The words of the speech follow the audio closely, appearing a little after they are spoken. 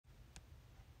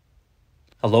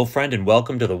Hello, friend, and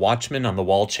welcome to the Watchmen on the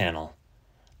Wall channel.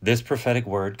 This prophetic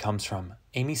word comes from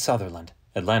Amy Sutherland,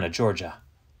 Atlanta, Georgia.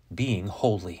 Being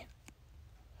holy.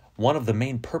 One of the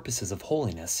main purposes of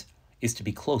holiness is to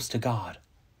be close to God.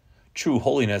 True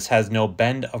holiness has no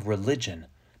bend of religion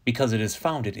because it is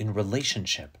founded in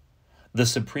relationship. The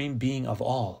supreme being of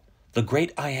all, the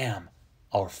great I Am,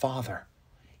 our Father.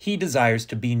 He desires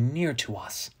to be near to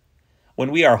us.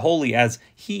 When we are holy as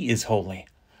He is holy,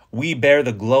 we bear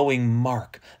the glowing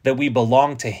mark that we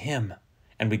belong to Him,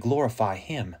 and we glorify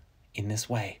Him in this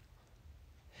way.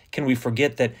 Can we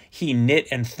forget that He knit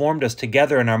and formed us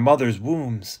together in our mother's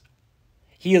wombs?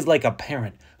 He is like a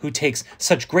parent who takes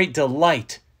such great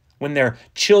delight when their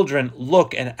children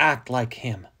look and act like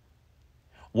Him.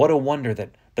 What a wonder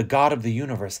that the God of the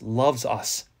universe loves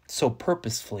us so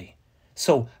purposefully,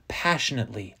 so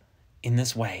passionately in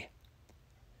this way.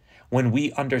 When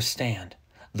we understand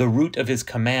the root of His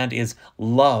command is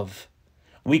love,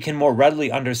 we can more readily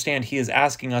understand He is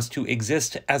asking us to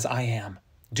exist as I am,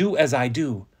 do as I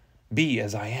do, be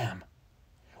as I am.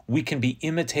 We can be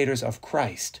imitators of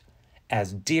Christ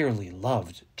as dearly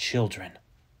loved children.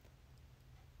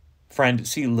 Friend,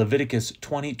 see Leviticus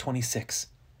 20:26,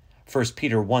 1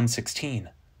 Peter 1:16,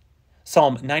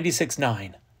 Psalm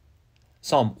 96:9,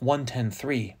 Psalm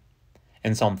 110:3,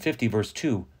 and Psalm 50 verse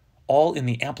 2, all in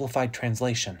the Amplified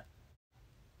Translation.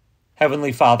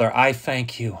 Heavenly Father, I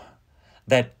thank you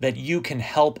that you can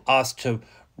help us to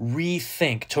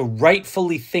rethink, to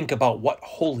rightfully think about what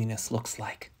holiness looks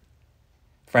like.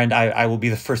 Friend, I will be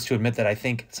the first to admit that I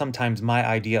think sometimes my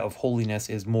idea of holiness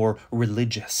is more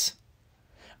religious.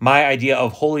 My idea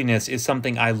of holiness is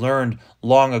something I learned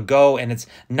long ago, and it's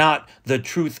not the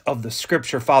truth of the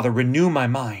Scripture. Father, renew my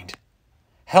mind.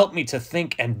 Help me to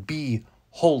think and be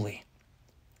holy.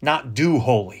 Not do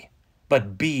holy,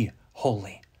 but be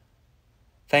holy.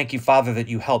 Thank you, Father, that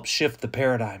you help shift the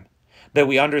paradigm, that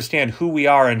we understand who we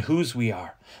are and whose we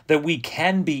are, that we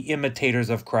can be imitators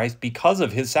of Christ because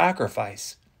of His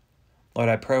sacrifice. Lord,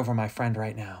 I pray over my friend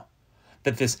right now,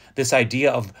 that this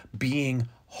idea of being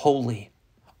holy,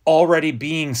 already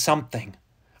being something,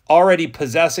 already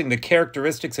possessing the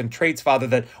characteristics and traits, Father,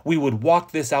 that we would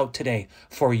walk this out today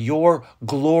for your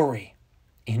glory.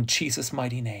 In Jesus'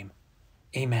 mighty name,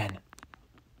 amen.